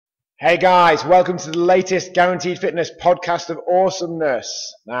Hey guys, welcome to the latest Guaranteed Fitness podcast of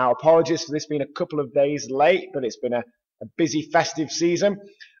Awesomeness. Now, apologies for this being a couple of days late, but it's been a busy festive season.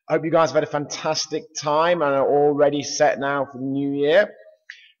 I hope you guys have had a fantastic time and are all ready set now for the new year.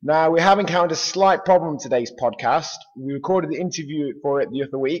 Now, we have encountered a slight problem in today's podcast. We recorded the interview for it the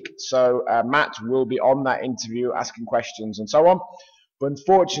other week, so Matt will be on that interview asking questions and so on. But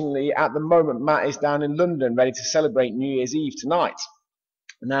unfortunately, at the moment, Matt is down in London ready to celebrate New Year's Eve tonight.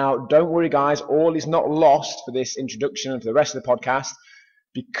 Now, don't worry guys, all is not lost for this introduction and for the rest of the podcast,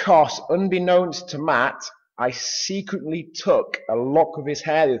 because unbeknownst to Matt, I secretly took a lock of his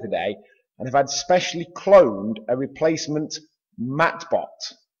hair the other day and have had specially cloned a replacement Mattbot.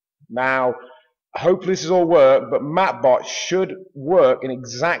 Now, hopefully this has all worked, but Mattbot should work in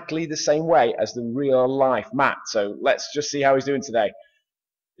exactly the same way as the real life Matt. So let's just see how he's doing today.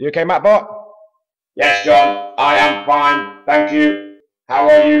 You okay, Mattbot? Yes, John, I am fine, thank you. How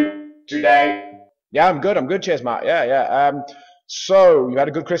are you today? Yeah, I'm good. Cheers, Matt. Yeah. So, you had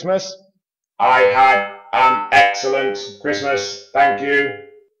a good Christmas? I had an excellent Christmas, thank you.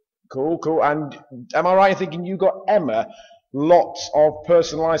 Cool. And am I right in thinking you got Emma lots of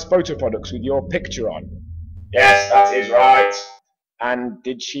personalised photo products with your picture on? Yes, that is right. And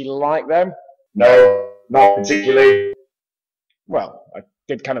did she like them? No, not particularly. Well, I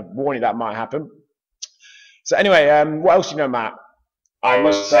did kind of warn you that might happen. So anyway, what else do you know, Matt? I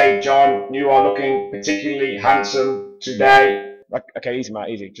must say, John, you are looking particularly handsome today. Okay, easy, Matt,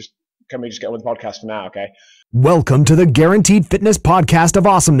 easy. Can we just get on with the podcast for now, okay? Welcome to the Guaranteed Fitness podcast of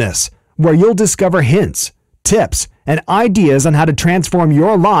Awesomeness, where you'll discover hints, tips, and ideas on how to transform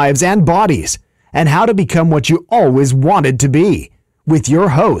your lives and bodies, and how to become what you always wanted to be. With your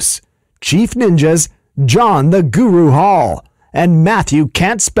hosts, Chief Ninjas, John the Guru Hall, and Matthew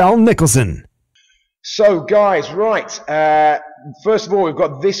Can't Spell Nicholson. So, guys, right. First of all, we've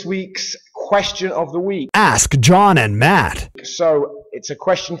got this week's question of the week. Ask John and Matt. So, it's a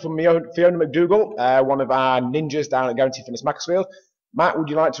question from Fiona McDougall, one of our ninjas down at Guaranteed Fitness Macclesfield. Matt, would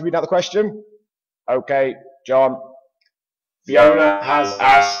you like to read out the question? Okay, John. Fiona has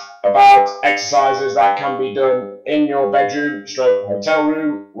asked about exercises that can be done in your bedroom / hotel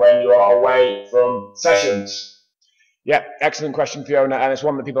room when you are away from sessions. Yeah, excellent question, Fiona, and it's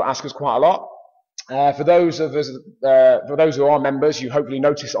one that people ask us quite a lot. For those who are members, you hopefully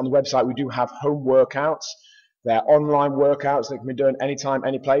notice on the website we do have home workouts. They're online workouts that can be done anytime,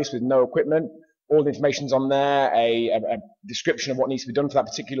 any place with no equipment. All the information's on there, a description of what needs to be done for that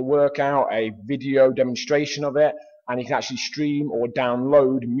particular workout, a video demonstration of it, and you can actually stream or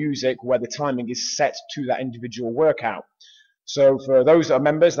download music where the timing is set to that individual workout. So for those that are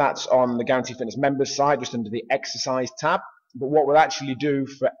members, that's on the Guaranteed Fitness members side, just under the exercise tab. But what we'll actually do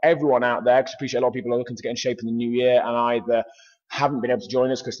for everyone out there, because I appreciate a lot of people are looking to get in shape in the new year and either haven't been able to join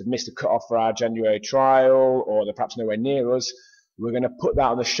us because they've missed the cut-off for our January trial, or they're perhaps nowhere near us, we're going to put that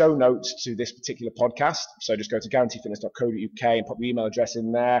on the show notes to this particular podcast. So just go to guaranteedfitness.co.uk and pop the email address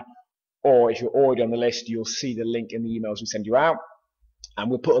in there. Or if you're already on the list, you'll see the link in the emails we send you out. And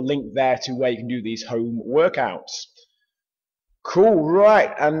we'll put a link there to where you can do these home workouts. Cool,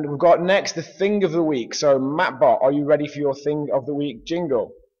 right, and we've got next the thing of the week. So, Mattbot, are you ready for your thing of the week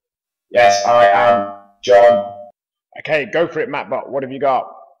jingle? Yes, I am, John. Okay, go for it, Mattbot. What have you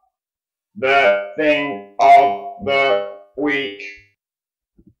got? The thing of the week.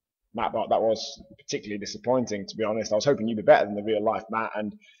 Mattbot, that was particularly disappointing, to be honest. I was hoping you'd be better than the real life Matt,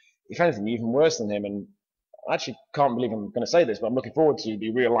 and if anything, even worse than him. And I actually can't believe I'm going to say this, but I'm looking forward to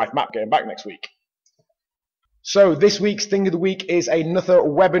the real life Matt getting back next week. So this week's thing of the week is another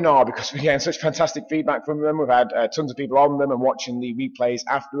webinar, because we're getting such fantastic feedback from them. We've had tons of people on them and watching the replays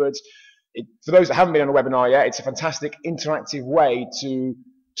afterwards. For those that haven't been on a webinar yet, it's a fantastic interactive way to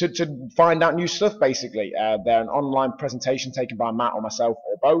find out new stuff, basically. They're an online presentation taken by Matt or myself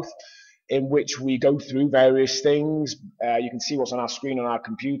or both, in which we go through various things. You can see what's on our screen on our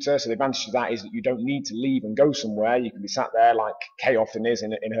computer. So the advantage of that is that you don't need to leave and go somewhere. You can be sat there like Kay often is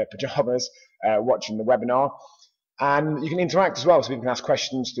in her pajamas watching the webinar. And you can interact as well. So people can ask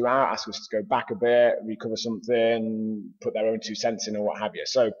questions throughout, ask us to go back a bit, recover something, put their own 2 cents in or what have you.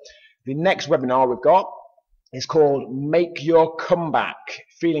 So the next webinar we've got is called Make Your Comeback,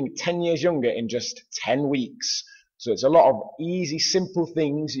 Feeling 10 Years Younger in Just 10 Weeks. So it's a lot of easy, simple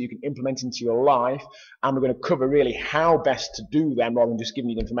things that you can implement into your life, and we're going to cover really how best to do them rather than just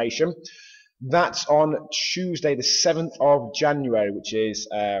giving you the information. That's on Tuesday, the 7th of January, which is,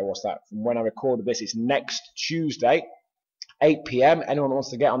 what's that? From when I recorded this, it's next Tuesday, 8 p.m. Anyone that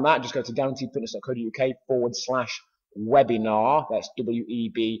wants to get on that, just go to guaranteedfitness.co.uk/webinar. That's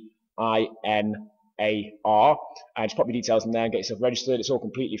WEBINAR. And just pop your details in there and get yourself registered. It's all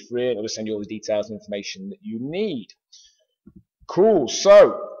completely free, and it'll just send you all the details and information that you need. Cool.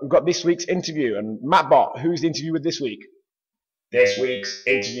 So we've got this week's interview, and Matt Bott, who's the interview with this week? This week's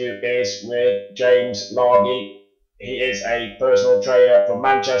interview is with James Largy. He is a personal trainer from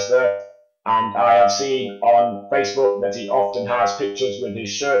Manchester, and I have seen on Facebook that he often has pictures with his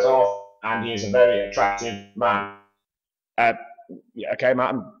shirt off, and he is a very attractive man. Yeah, okay,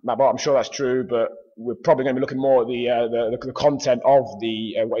 Matt Bott, I'm sure that's true, but we're probably going to be looking more at the content of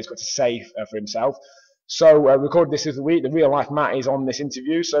what he's got to say for himself. So recorded this the week. The real life Matt is on this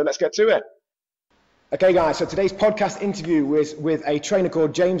interview, so let's get to it. Okay, guys, so today's podcast interview was with a trainer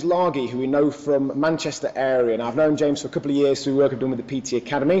called James Largy, who we know from Manchester area. And I've known James for a couple of years through work I've done with the PT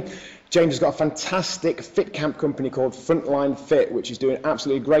Academy. James has got a fantastic fit camp company called FrontLine Fit, which is doing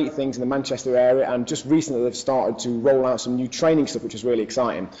absolutely great things in the Manchester area. And just recently they've started to roll out some new training stuff, which is really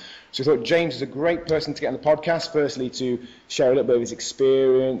exciting. So I thought James is a great person to get on the podcast, firstly to share a little bit of his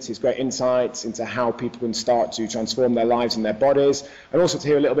experience, his great insights into how people can start to transform their lives and their bodies, and also to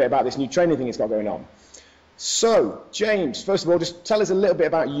hear a little bit about this new training thing he's got going on. So, James, first of all, just tell us a little bit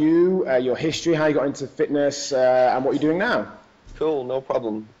about you, your history, how you got into fitness, and what you're doing now. Cool, no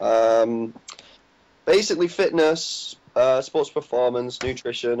problem. Basically, fitness, sports performance,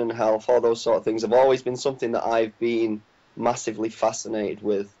 nutrition and health, all those sort of things have always been something that I've been massively fascinated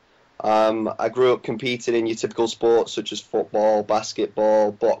with. I grew up competing in your typical sports such as football,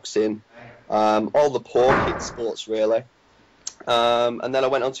 basketball, boxing, all the poor kids' sports really. And then I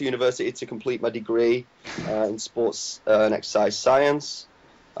went on to university to complete my degree in sports and exercise science.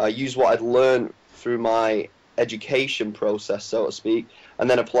 I used what I'd learned through my education process, so to speak, and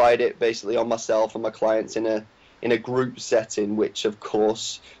then applied it basically on myself and my clients in a group setting, which of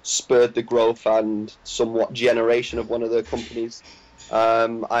course spurred the growth and somewhat generation of one of the companies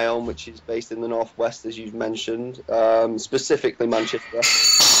I own, which is based in the northwest, as you've mentioned, specifically Manchester.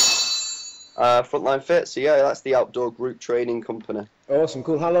 FrontLine Fit, so yeah, that's the outdoor group training company. Awesome,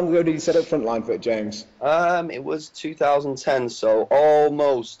 cool. How long ago did you set up FrontLine Fit, James? It was 2010, so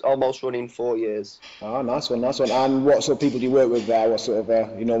almost running 4 years. Oh, nice one. And what sort of people do you work with there? What sort of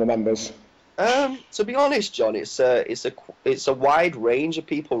your normal members? To be honest, John, it's a wide range of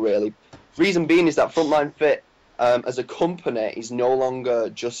people really. Reason being is that FrontLine Fit as a company is no longer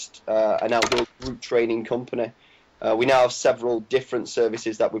just an outdoor group training company. We now have several different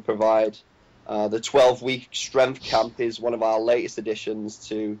services that we provide. The 12-week strength camp is one of our latest additions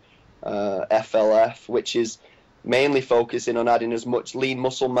to FLF, which is mainly focusing on adding as much lean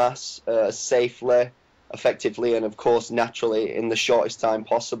muscle mass safely, effectively, and of course naturally in the shortest time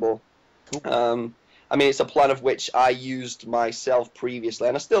possible. Cool. I mean, it's a plan of which I used myself previously,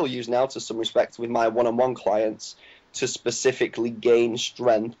 and I still use now to some respect with my one-on-one clients to specifically gain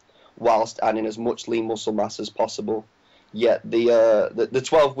strength whilst adding as much lean muscle mass as possible. Yet the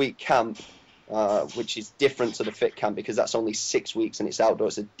 12-week camp, which is different to the fit camp because that's only 6 weeks and it's outdoor,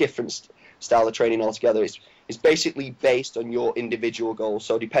 it's a different style of training altogether. It's basically based on your individual goals.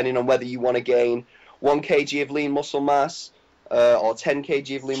 So depending on whether you want to gain 1 kg of lean muscle mass or 10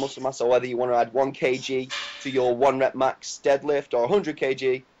 kg of lean muscle mass, or whether you want to add 1 kg to your 1 rep max deadlift or 100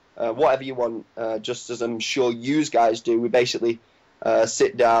 kg, whatever you want, just as I'm sure you guys do, we basically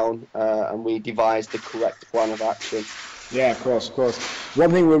sit down and we devise the correct plan of action. Yeah, of course.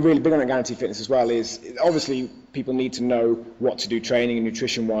 One thing we're really big on at Guaranteed Fitness as well is, obviously, people need to know what to do training and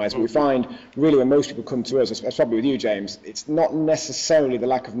nutrition-wise, but we find, really, when most people come to us, that's probably with you, James, it's not necessarily the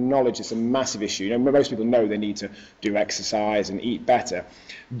lack of knowledge that's a massive issue. You know, most people know they need to do exercise and eat better,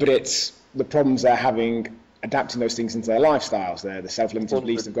 but it's the problems they're having adapting those things into their lifestyles, the self-limiting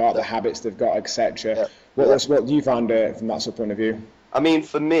beliefs they've got, the habits they've got, etc. Yeah. What do you find from that sort of point of view? I mean,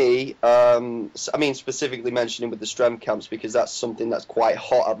 for me, specifically mentioning with the strength camps, because that's something that's quite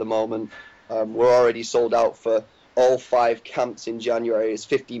hot at the moment. We're already sold out for all 5 camps in January. It's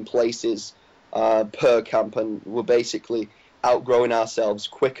 15 places per camp, and we're basically outgrowing ourselves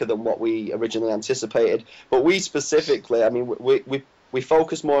quicker than what we originally anticipated. But we specifically, I mean, we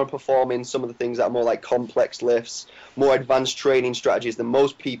focus more on performing some of the things that are more like complex lifts, more advanced training strategies than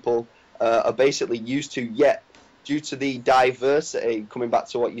most people are basically used to yet. Due to the diversity, coming back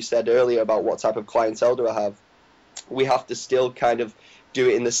to what you said earlier about what type of clientele do I have, we have to still kind of do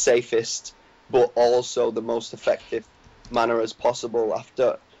it in the safest but also the most effective manner as possible.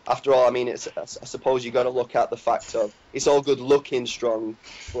 After all, I mean, I suppose you got to look at the fact of it's all good looking strong,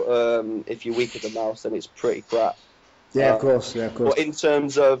 but if you're weak as a mouse, then it's pretty crap. Yeah, of course. But in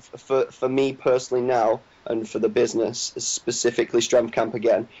terms of, for me personally now, and for the business, specifically Strength Camp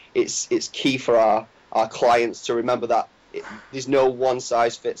again, it's key for our clients to remember that there's no one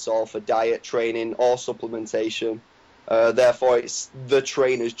size fits all for diet, training, or supplementation. Therefore, it's the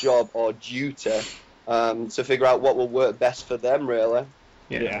trainer's job or duty to figure out what will work best for them, really.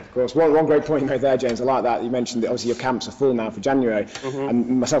 Yeah, of course. One great point you made there, James. I like that. You mentioned that obviously your camps are full now for January.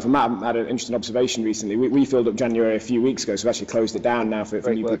 And myself and Matt had an interesting observation recently. We filled up January a few weeks ago, so we've actually closed it down now for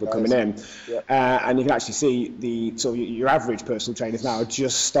new people coming in. And you can actually see the sort of your average personal trainers now are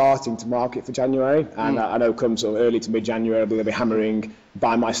just starting to market for January. And I know come sort of early to mid-January, they'll be hammering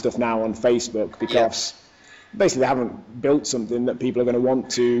buy my stuff now on Facebook because basically they haven't built something that people are going to want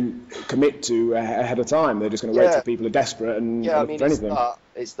to commit to ahead of time. They're just going to wait till people are desperate and I mean, for anything.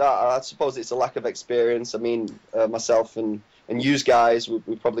 It's that. I suppose it's a lack of experience. I mean, myself and you guys,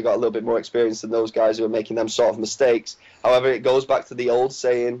 we've probably got a little bit more experience than those guys who are making them sort of mistakes. However, it goes back to the old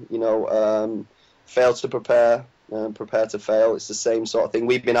saying, fail to prepare, prepare to fail. It's the same sort of thing.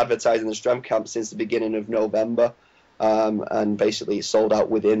 We've been advertising the strength camp since the beginning of November, and basically it's sold out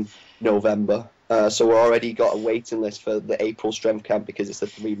within November. So we've already got a waiting list for the April strength camp because it's a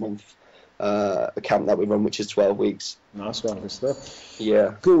 3-month camp that we run, which is 12 weeks. Nice one, good stuff.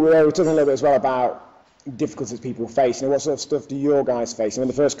 Yeah. Cool. We're talking a little bit as well about difficulties people face. What sort of stuff do your guys face? When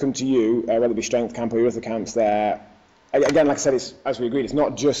they first come to you, whether it be strength camp or your other camps there, again, like I said, it's, as we agreed, it's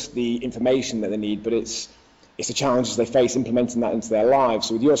not just the information that they need, but it's the challenges they face implementing that into their lives.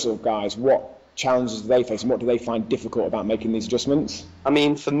 So with your sort of guys, what challenges do they face and what do they find difficult about making these adjustments? I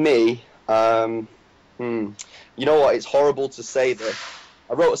mean, for me, you know what, it's horrible to say this.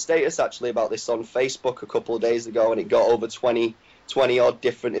 I wrote a status actually about this on Facebook a couple of days ago, and it got over 20 odd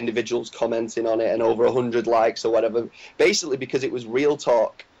different individuals commenting on it and over 100 likes or whatever, basically because it was real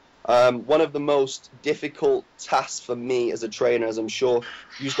talk. One of the most difficult tasks for me as a trainer, as I'm sure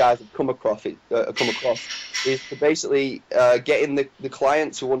you guys have come across, is to basically getting the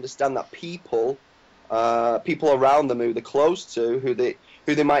client to understand that people around them who they're close to, who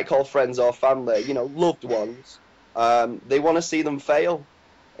they might call friends or family, loved ones, they want to see them fail,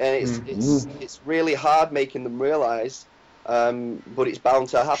 and it's really hard making them realise, but it's bound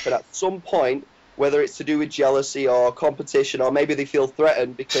to happen at some point, whether it's to do with jealousy or competition, or maybe they feel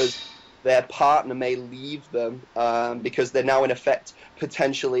threatened because their partner may leave them because they're now in effect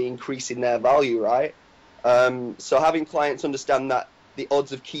potentially increasing their value, right? So having clients understand that the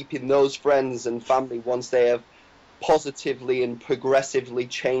odds of keeping those friends and family once they have positively and progressively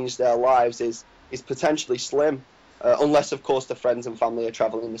changed their lives is potentially slim, unless of course the friends and family are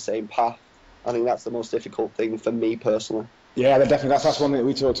traveling the same path. I think that's the most difficult thing for me personally. Yeah, definitely. That's one thing that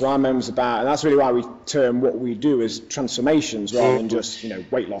we talk to our members about, and that's really why we term what we do as transformations rather than just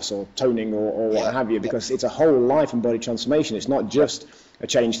weight loss or toning or what have you, because it's a whole life and body transformation. It's not just a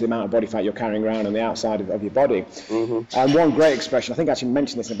change to the amount of body fat you're carrying around on the outside of your body. And one great expression, I think I actually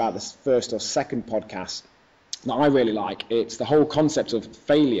mentioned this in about the first or second podcast, that I really like. It's the whole concept of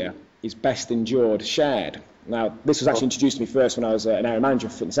failure is best endured shared. Now, this was actually introduced to me first when I was an area manager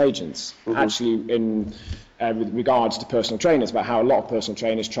for fitness agents, actually in with regards to personal trainers, about how a lot of personal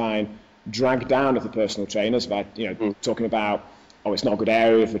trainers try and drag down other personal trainers by talking about, oh, it's not a good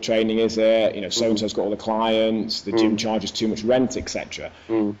area for training, is it? So-and-so's got all the clients, the gym charges too much rent, etc.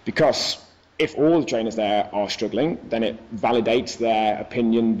 Because if all the trainers there are struggling, then it validates their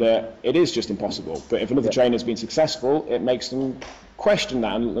opinion that it is just impossible. But if another trainer's been successful, it makes them question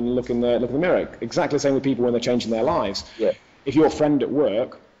that and look in the mirror. Exactly the same with people when they're changing their lives. If your friend at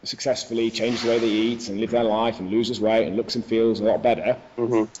work successfully changes the way they eat and live their life and loses weight and looks and feels a lot better,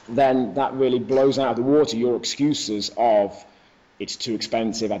 then that really blows out of the water your excuses of it's too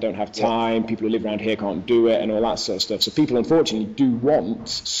expensive, I don't have time, people who live around here can't do it, and all that sort of stuff. So people unfortunately do want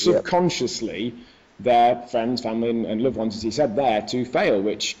subconsciously their friends, family and loved ones, as you said there, to fail,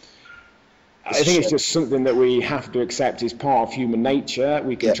 which I think it's just something that we have to accept is part of human nature.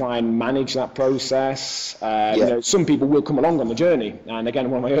 We can try and manage that process. Some people will come along on the journey. And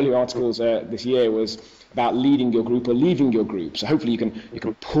again, one of my earlier articles this year was about leading your group or leaving your group. So hopefully you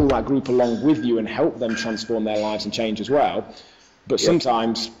can pull that group along with you and help them transform their lives and change as well. But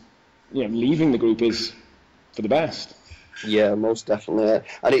sometimes, leaving the group is for the best. Yeah, most definitely.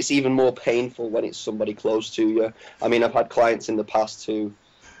 And it's even more painful when it's somebody close to you. I mean, I've had clients in the past who,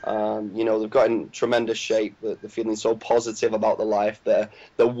 they've got in tremendous shape, they're feeling so positive about their life, their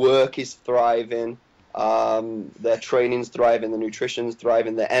work is thriving, their training's thriving, their nutrition's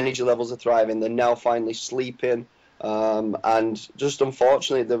thriving, their energy levels are thriving, they're now finally sleeping, and just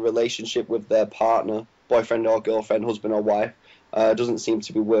unfortunately the relationship with their partner, boyfriend or girlfriend, husband or wife, doesn't seem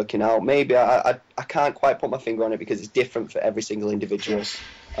to be working out. Maybe I can't quite put my finger on it because it's different for every single individual.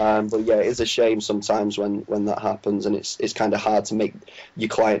 But yeah, it is a shame sometimes when that happens, and it's kind of hard to make your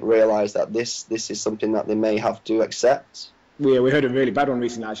client realise that this is something that they may have to accept. Yeah, we heard a really bad one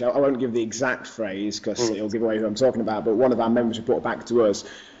recently, actually. I won't give the exact phrase because it'll give away who I'm talking about, but one of our members reported back to us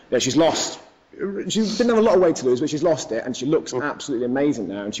that she didn't have a lot of weight to lose, but she's lost it, and she looks absolutely amazing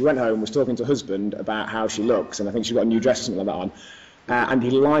now. And she went home and was talking to her husband about how she looks, and I think she's got a new dress or something like that on. And he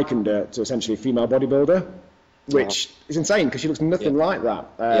likened her to essentially a female bodybuilder, which is insane because she looks nothing like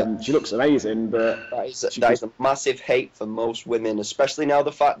that. She looks amazing, but that is a massive hate for most women, especially now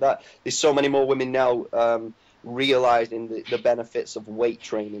the fact that there's so many more women now realising the benefits of weight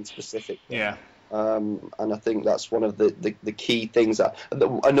training specifically. Yeah. And I think that's one of the key things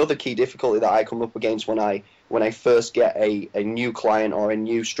another key difficulty that I come up against when I first get a new client or a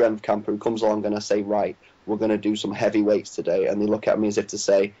new strength camper who comes along and I say, right, we're going to do some heavy weights today, and they look at me as if to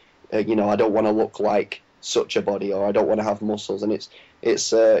say, I don't want to look like such a body, or I don't want to have muscles, and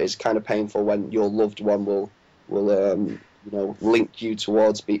it's kind of painful when your loved one will link you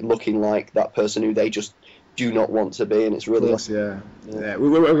towards looking like that person who they just do not want to be, and it's really... Of course, yeah. We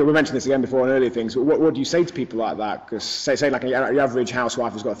mentioned this again before on earlier things. What do you say to people like that? Because say like your average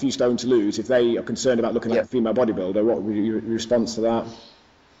housewife has got a few stone to lose. If they are concerned about looking like a female bodybuilder, what would your response to that?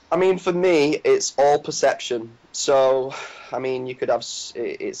 I mean, for me, it's all perception. So, I mean, you could have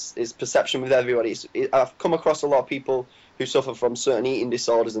it's perception with everybody. I've come across a lot of people who suffer from certain eating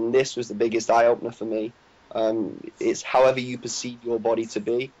disorders, and this was the biggest eye opener for me. It's however you perceive your body to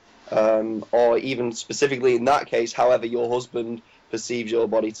be. Or even specifically in that case, however your husband perceives your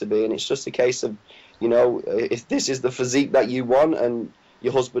body to be. And it's just a case of, if this is the physique that you want and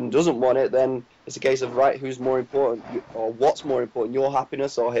your husband doesn't want it, then it's a case of, right, who's more important, or what's more important, your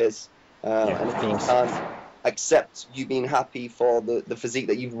happiness or his? And if he can't accept you being happy for the physique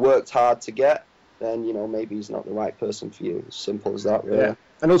that you've worked hard to get, then, maybe he's not the right person for you. As simple as that, really. Yeah.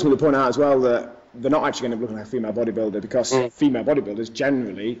 And ultimately point out as well that they're not actually going to look like a female bodybuilder, because female bodybuilders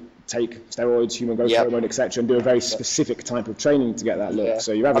generally take steroids, human growth hormone, etc., and do a very specific type of training to get that look.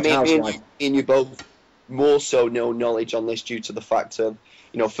 So your average housewife... you both more so know knowledge on this due to the fact of,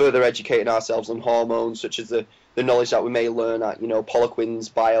 further educating ourselves on hormones, such as the knowledge that we may learn at, Poliquin's,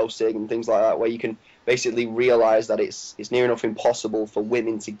 BioSig, and things like that, where you can basically realise that it's near enough impossible for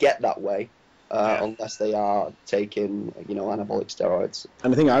women to get that way. Unless they are taking, anabolic steroids.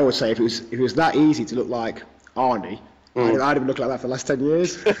 And the thing I always say, if it was that easy to look like Arnie, I'd have looked like that for the last 10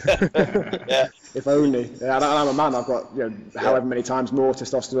 years. If only. Yeah, I'm a man. I've got however many times more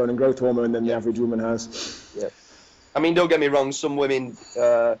testosterone and growth hormone than the average woman has. Yeah. I mean, don't get me wrong. Some women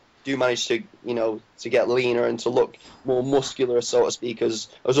do manage to to get leaner and to look more muscular, so to speak, as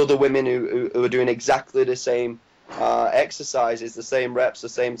other women who are doing exactly the same exercises, the same reps, the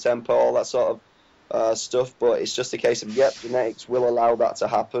same tempo, all that sort of stuff. But it's just a case of genetics will allow that to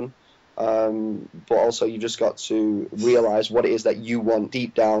happen. But also you just got to realise what it is that you want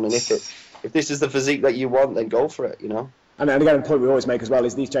deep down, and if this is the physique that you want, then go for it, And again, the point we always make as well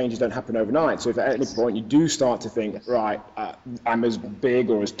is these changes don't happen overnight. So if at any point you do start to think, right, I'm as big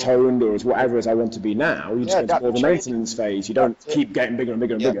or as toned or as whatever as I want to be now, you just go into more of a maintenance phase. You don't keep getting bigger and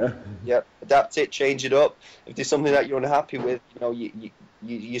bigger and bigger. Yeah, adapt it, change it up. If there's something that you're unhappy with,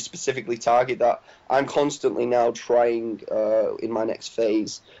 you specifically target that. I'm constantly now trying in my next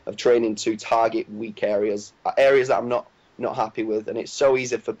phase of training to target weak areas that I'm not happy with, and it's so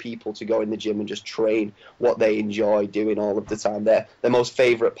easy for people to go in the gym and just train what they enjoy doing all of the time, their most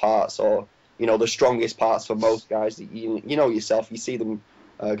favorite parts, or the strongest parts for most guys. That you yourself, you see them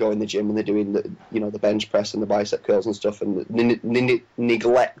go in the gym and they're doing the bench press and the bicep curls and stuff, and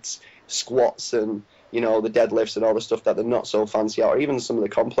neglect squats and the deadlifts and all the stuff that they're not so fancy at, or even some of the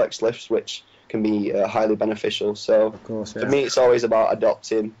complex lifts, which can be highly beneficial. So of course, for me, it's always about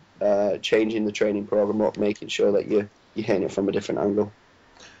adopting, changing the training program up, making sure that you're hitting it from a different angle.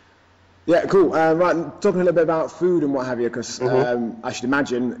 Yeah, cool. Right, talking a little bit about food and what have you, because I should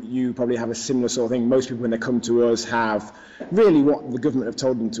imagine you probably have a similar sort of thing. Most people, when they come to us, have really what the government have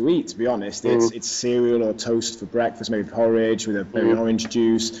told them to eat, to be honest. It's cereal or toast for breakfast, maybe porridge with maybe an orange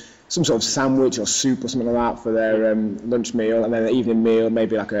juice, some sort of sandwich or soup or something like that for their lunch meal, and then an evening meal,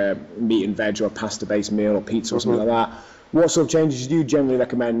 maybe like a meat and veg or a pasta-based meal or pizza or something like that. What sort of changes do you generally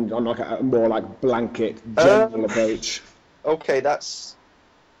recommend on like a more like blanket general approach? Okay, that's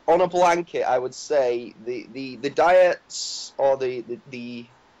on a blanket. I would say the diets or the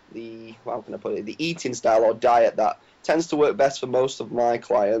how can I put it? The eating style or diet that tends to work best for most of my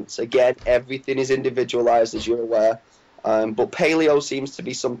clients. Again, everything is individualized, as you're aware, but paleo seems to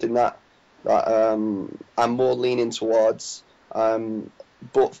be something that I'm more leaning towards.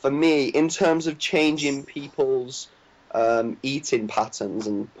 But for me, in terms of changing people's eating patterns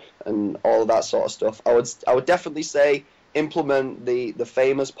and all of that sort of stuff. I would definitely say implement the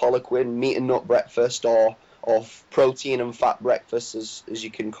famous Poliquin meat and nut breakfast, or protein and fat breakfast, as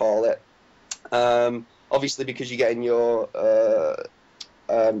you can call it. Obviously, because you're getting your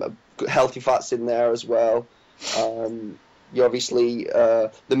healthy fats in there as well. You obviously,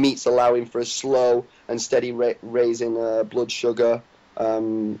 the meat's allowing for a slow and steady raising blood sugar.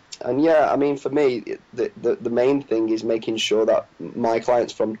 And yeah, I mean, for me, the main thing is making sure that my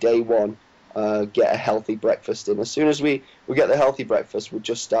clients from day one get a healthy breakfast in. As soon as we get the healthy breakfast, we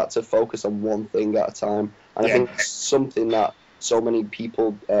just start to focus on one thing at a time. And I think it's something that so many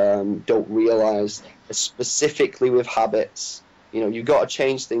people don't realize, specifically with habits. You know, you've got to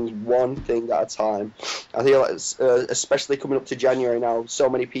change things one thing at a time. I feel like especially coming up to January now, so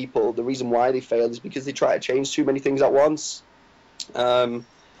many people, the reason why they fail is because they try to change too many things at once. And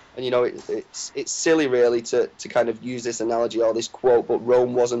you know, it's silly really to kind of use this analogy or this quote, but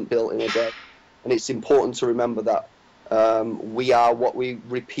Rome wasn't built in a day. And it's important to remember that we are what we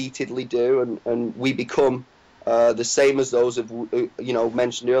repeatedly do, and we become the same as those of, you know,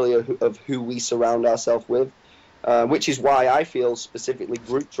 mentioned earlier, of who we surround ourselves with. Which is why I feel specifically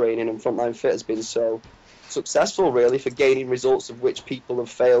group training and Frontline Fit has been so successful, really, for gaining results of which people have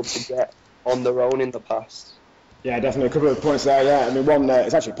failed to get on their own in the past. Yeah, definitely. A couple of points there, yeah. I mean, one,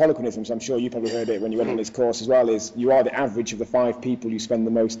 it's actually Poliquinism, so I'm sure you probably heard it when you went on this course as well, is you are the average of the 5 people you spend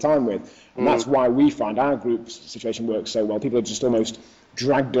the most time with. And that's why we find our group situation works so well. People are just almost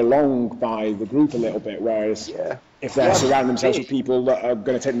dragged along by the group a little bit, whereas if they surround themselves with people that are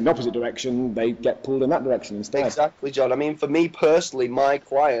going to take them in the opposite direction, they get pulled in that direction instead. Exactly, John. I mean, for me personally, my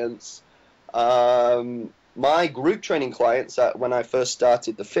clients, my group training clients, when I first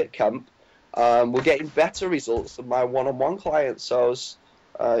started the Fit Camp, were getting better results than my one-on-one clients. So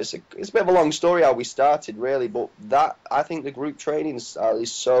it's a bit of a long story how we started, really, but that, I think the group training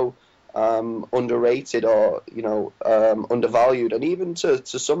is so underrated, or, you know, undervalued. And even to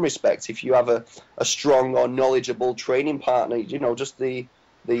some respects, if you have a strong or knowledgeable training partner, you know, just the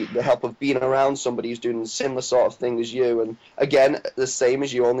help of being around somebody who's doing the similar sort of thing as you, and again, the same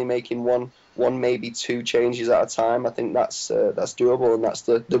as you, only making one maybe 2 changes at a time. I think that's doable, and that's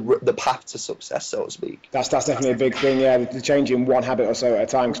the path to success, so to speak. That's definitely a big thing, yeah, the changing one habit or so at a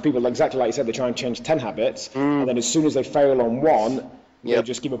time, because people, exactly like you said, they try and change 10 habits, and then as soon as they fail on one, they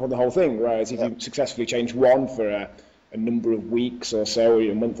just give up on the whole thing. Whereas if you successfully change one for a number of weeks or so, or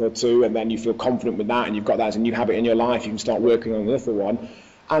a month or 2, and then you feel confident with that, and you've got that as a new habit in your life, you can start working on another one.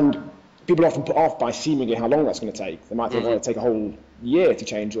 And people are often put off by seemingly how long that's going to take. They might think, well, it'll take a whole year to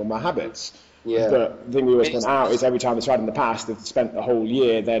change all my habits. Yeah. But the thing we always point out is every time they've tried in the past, they've spent the whole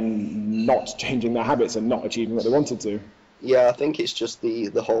year then not changing their habits and not achieving what they wanted to. Yeah, I think it's just the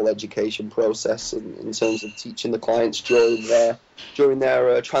whole education process in terms of teaching the clients during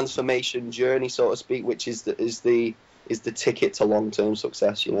their transformation journey, so to speak, which is the ticket to long-term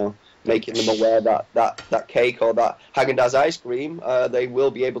success. You know, making them aware that cake or that Haagen-Dazs ice cream they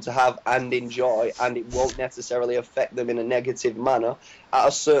will be able to have and enjoy, and it won't necessarily affect them in a negative manner at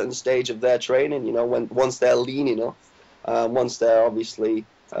a certain stage of their training. You know, once they're lean enough, once they're obviously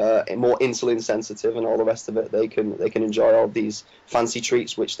more insulin sensitive and all the rest of it, they can enjoy all these fancy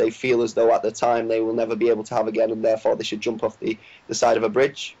treats which they feel as though at the time they will never be able to have again, and therefore they should jump off the side of a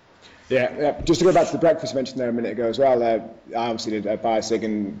bridge. Yeah, just to go back to the breakfast you mentioned there a minute ago as well, I obviously did Biosig,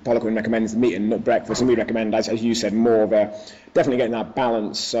 and Poliquin recommends the meat and nut breakfast, and we recommend, as you said, more of definitely getting that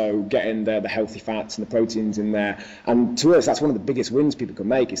balance, so getting the healthy fats and the proteins in there. And to us, that's one of the biggest wins people can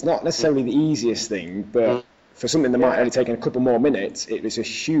make. It's not necessarily the easiest thing, but for something that might only take a couple more minutes, it's a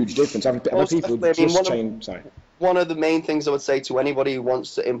huge difference. One of the main things I would say to anybody who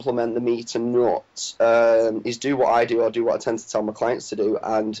wants to implement the meat and nuts is do what I do, or do what I tend to tell my clients to do.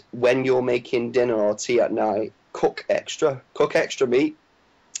 And when you're making dinner or tea at night, cook extra meat.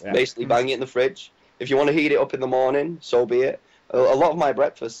 Basically bang it in the fridge. If you want to heat it up in the morning, so be it. A lot of my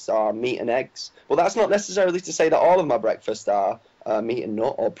breakfasts are meat and eggs. Well, that's not necessarily to say that all of my breakfasts are meat and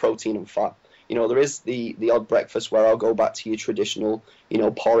nut or protein and fat. You know, there is the odd breakfast where I'll go back to your traditional, you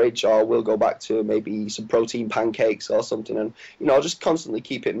know, porridge, or we'll go back to maybe some protein pancakes or something. And, you know, I'll just constantly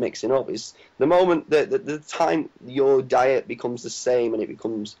keep it mixing up. Is the moment the time your diet becomes the same, and it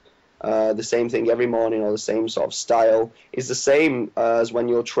becomes the same thing every morning, or the same sort of style, is the same as when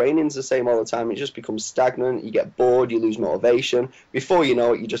your training's the same all the time. It just becomes stagnant. You get bored. You lose motivation. Before you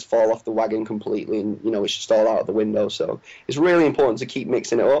know it, you just fall off the wagon completely, and, you know, it's just all out of the window. So it's really important to keep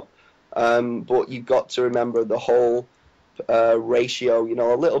mixing it up. But you've got to remember the whole ratio. You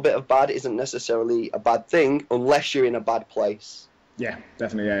know, a little bit of bad isn't necessarily a bad thing unless you're in a bad place. Yeah,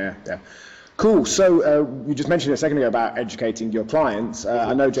 definitely. Yeah. Cool. So you just mentioned a second ago about educating your clients.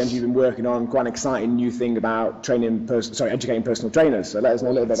 I know, James, you've been working on quite an exciting new thing about educating personal trainers. So let us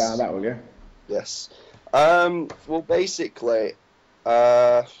know a little bit about that, will you? Yes. Well, basically,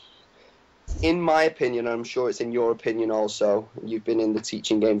 in my opinion, I'm sure it's in your opinion also, you've been in the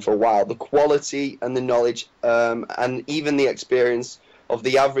teaching game for a while, the quality and the knowledge and even the experience of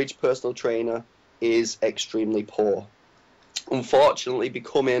the average personal trainer is extremely poor. Unfortunately,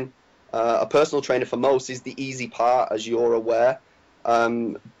 becoming a personal trainer for most is the easy part, as you're aware,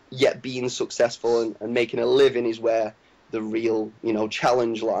 yet being successful and making a living is where the real,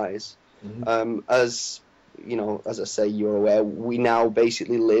 challenge lies. As I say, you're aware, we now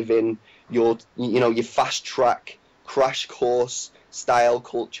basically live in your fast track crash course style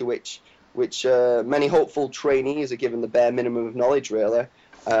culture, which many hopeful trainees are given the bare minimum of knowledge, really,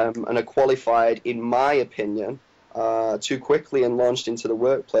 and are qualified, in my opinion, too quickly and launched into the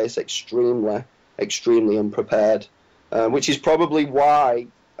workplace extremely unprepared, which is probably why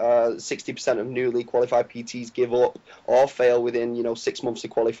 60% of newly qualified PTs give up or fail within 6 months of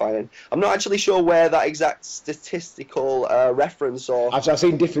qualifying. I'm not actually sure where that exact statistical reference or I've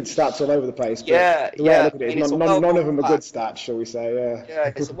seen different stats all over the place. But yeah, the way I yeah. look at it, none of them are good stats, shall we say? Yeah.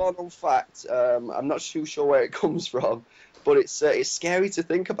 Yeah, it's a well-known fact. I'm not too sure where it comes from, but it's scary to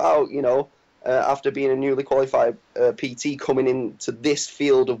think about. After being a newly qualified PT coming into this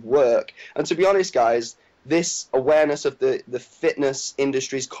field of work, and to be honest, guys, this awareness of the fitness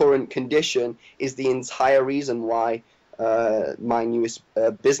industry's current condition is the entire reason why my newest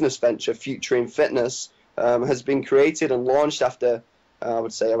business venture, Future in Fitness, has been created and launched after, I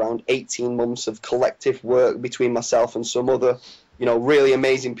would say, around 18 months of collective work between myself and some other, really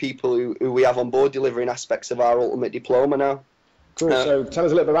amazing people who we have on board delivering aspects of our ultimate diploma now. Cool. So tell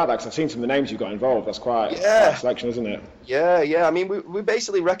us a little bit about that, because I've seen some of the names you've got involved. That's quite a selection, isn't it? Yeah. I mean, we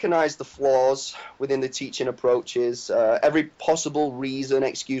basically recognise the flaws within the teaching approaches, every possible reason,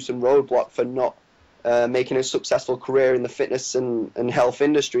 excuse, and roadblock for not making a successful career in the fitness and health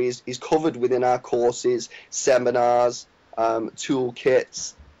industry is covered within our courses, seminars,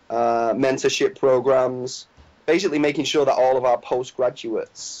 toolkits, mentorship programs. Basically, making sure that all of our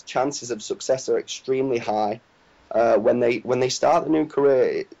postgraduates' chances of success are extremely high. When they start a new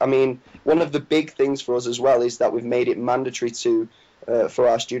career. I mean, one of the big things for us as well is that we've made it mandatory for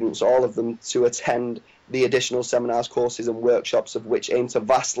our students, all of them, to attend the additional seminars, courses and workshops of which aim to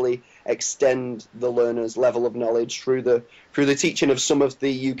vastly extend the learner's level of knowledge through the teaching of some of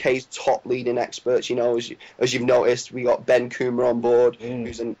the UK's top leading experts. As you've noticed, we got Ben Coomer on board,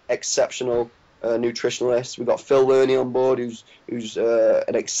 who's an exceptional nutritionalist. We've got Phil Learney on board, who's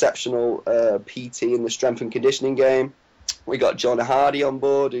an exceptional PT in the strength and conditioning game. We got John Hardy on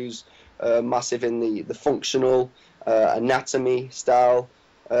board, who's massive in the functional anatomy style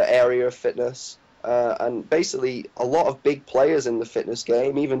area of fitness, and basically a lot of big players in the fitness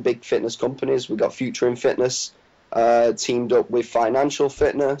game, even big fitness companies. We got Future in Fitness teamed up with Financial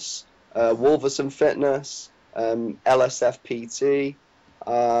Fitness, Wolverson Fitness, LSFPT.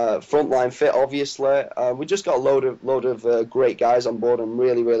 FrontLine Fit, obviously. We just got a load of great guys on board. I'm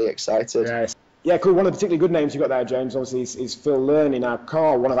really excited. Yes. Yeah, cool. One of the particularly good names you got there, James, obviously is Phil Learney. Now,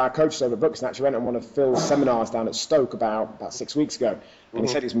 Carl, one of our coaches over at Buxton, actually went on one of Phil's seminars down at Stoke about 6 weeks ago, and he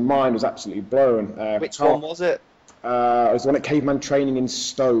said his mind was absolutely blown. Which one was it? It was the one at Caveman Training in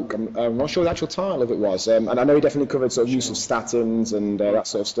Stoke. I'm not sure the actual title of it was, and I know he definitely covered sort of use of statins and that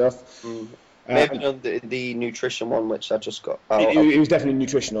sort of stuff. Maybe the nutrition one, which I just got. It was definitely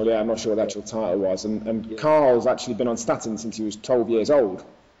nutritional, yeah. I'm not sure what the actual title was. And Carl's actually been on statins since he was 12 years old,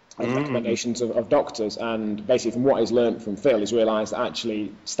 on recommendations of doctors. And basically, from what he's learned from Phil, he's realised that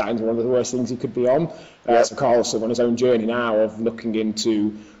actually statins are one of the worst things he could be on. So Carl's sort of on his own journey now of looking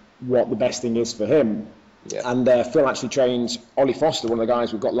into what the best thing is for him. Yeah. And Phil actually trains Ollie Foster, one of the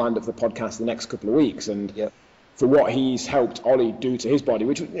guys we've got lined up for the podcast the next couple of weeks. And for what he's helped Ollie do to his body,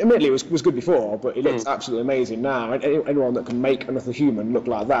 which admittedly was good before, but it looks absolutely amazing now. And anyone that can make another human look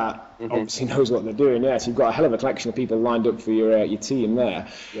like that obviously knows what they're doing. Yeah, so you've got a hell of a collection of people lined up for your team there.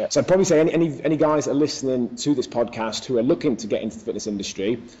 Yeah. So I'd probably say any guys that are listening to this podcast who are looking to get into the fitness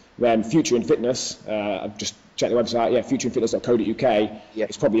industry, then Future in Fitness, I've just checked the website, futureinfitness.co.uk.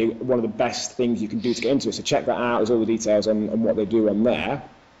 It's probably one of the best things you can do to get into it. So check that out. There's all the details on what they do on there.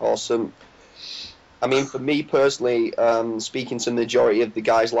 Awesome. I mean, for me personally, speaking to the majority of the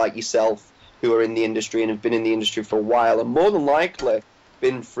guys like yourself who are in the industry and have been in the industry for a while, and more than likely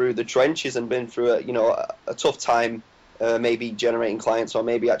been through the trenches and been through a tough time, maybe generating clients or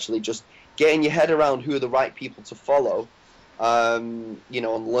maybe actually just getting your head around who are the right people to follow, and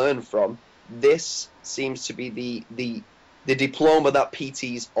learn from. This seems to be the the diploma that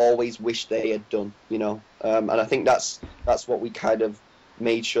PTs always wish they had done, you know. And I think that's what we kind of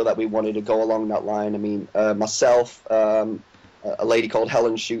made sure that we wanted to go along that line. I mean, myself, a lady called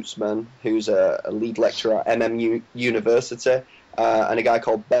Helen Schutzman, who's a lead lecturer at MMU University, and a guy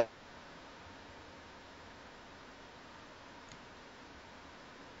called Ben.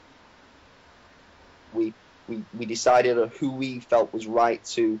 We decided who we felt was right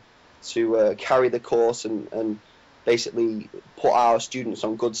to carry the course and basically put our students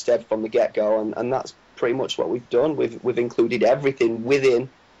on good stead from the get-go, and that's pretty much what we've done. We've included everything within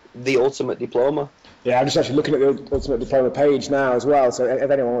the Ultimate Diploma. Yeah, I'm just actually looking at the Ultimate Diploma page now as well, so if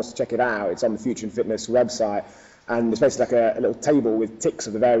anyone wants to check it out, it's on the Future and Fitness website, and it's basically like a little table with ticks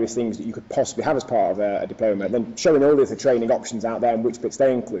of the various things that you could possibly have as part of a diploma, and then showing all of the training options out there and which bits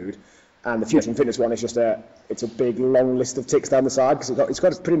they include. And the Future and Fitness one is just it's a big long list of ticks down the side, because it's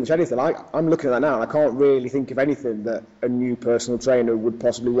got pretty much anything. I'm looking at that now and I can't really think of anything that a new personal trainer would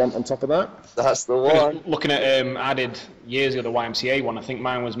possibly want on top of that. That's the one. Looking at I did years ago the YMCA one. I think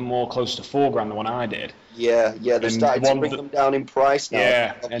mine was more close to £4,000 the one I did. Yeah, they're starting to bring them down in price now.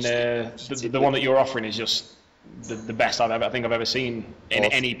 Yeah, and the one that you're offering is just the best I think I've ever seen in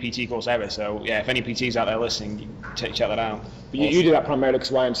any PT course ever. So yeah, if any PTs out there listening, check that out. But you do that primarily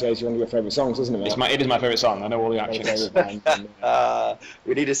because YMCA is one of your favourite songs, isn't it? It is my favourite song. I know all the actions.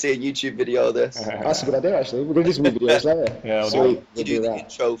 We need to see a YouTube video of this. That's a good idea, actually. We're going to do some new videos later. Yeah, we'll do the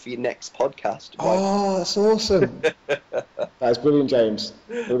intro for your next podcast. Oh, that's awesome. That's brilliant, James.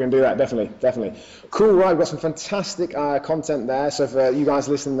 We're going to do that, definitely. Cool, right, we've got some fantastic content there. So for you guys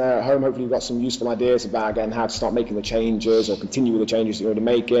listening there at home, hopefully you've got some useful ideas about, again, how to start making the changes or continue with the changes that you're already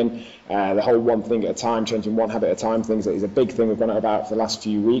making. The whole one thing at a time, changing one habit at a time things is a big thing we've gone about for the last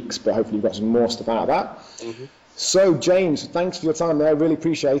few weeks, but hopefully you've got some more stuff out of that. Mm-hmm. So, James, thanks for your time there. Really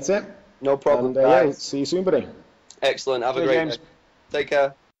appreciate it. No problem. And, yeah, see you soon, buddy. Excellent. Have a great day. Take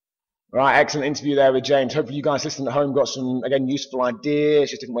care. Right, excellent interview there with James. Hopefully you guys listening at home got some, again, useful ideas,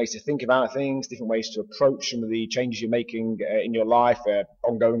 just different ways to think about things, different ways to approach some of the changes you're making in your life,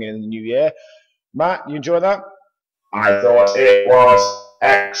 ongoing in the new year. Matt, you enjoy that? I thought it was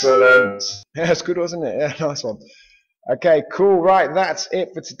excellent. Yeah, it's good, wasn't it? Yeah, nice one. Okay, cool. Right, that's it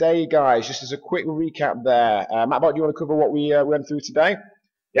for today, guys. Just as a quick recap there. Matt, do you want to cover what we went through today?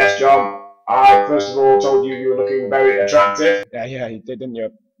 Yes, John. I first of all told you were looking very attractive. Yeah, you did, didn't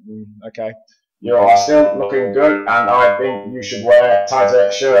you? Okay. You are still looking good, and I think you should wear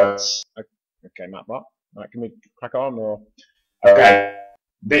tighter shirts. Okay, Matt, what? Right, can we crack on, or? Okay.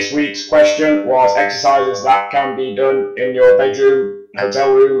 This week's question was exercises that can be done in your bedroom,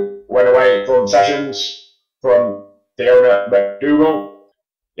 hotel room, when away from sessions, from Fiona McDougall.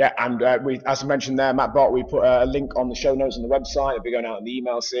 Yeah, and as I mentioned there, Matt Bott, we put a link on the show notes on the website. It'll be going out in the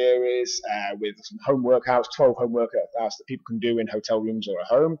email series with some home workouts, 12 home workouts that people can do in hotel rooms or at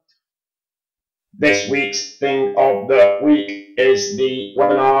home. This week's thing of the week is the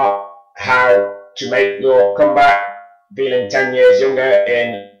webinar, How to Make Your Comeback, Feeling 10 Years Younger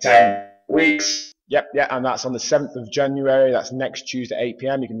in 10 Weeks. Yep, and that's on the 7th of January. That's next Tuesday at 8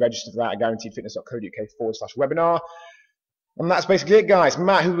 PM. You can register for that at guaranteedfitness.co.uk/webinar. And that's basically it, guys.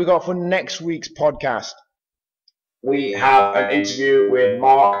 Matt, who have we got for next week's podcast? We have an interview with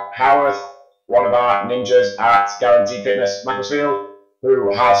Mark Howarth, one of our ninjas at Guaranteed Fitness Macclesfield,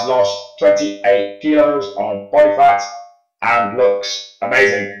 who has lost 28 kilos of body fat and looks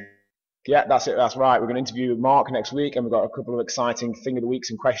amazing. Yeah, that's it. That's right. We're going to interview Mark next week, and we've got a couple of exciting thing of the weeks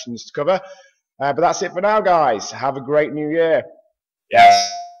and questions to cover. But that's it for now, guys. Have a great new year.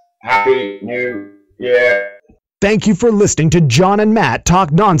 Yes. Happy New Year. Thank you for listening to John and Matt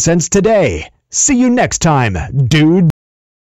talk nonsense today. See you next time, dude.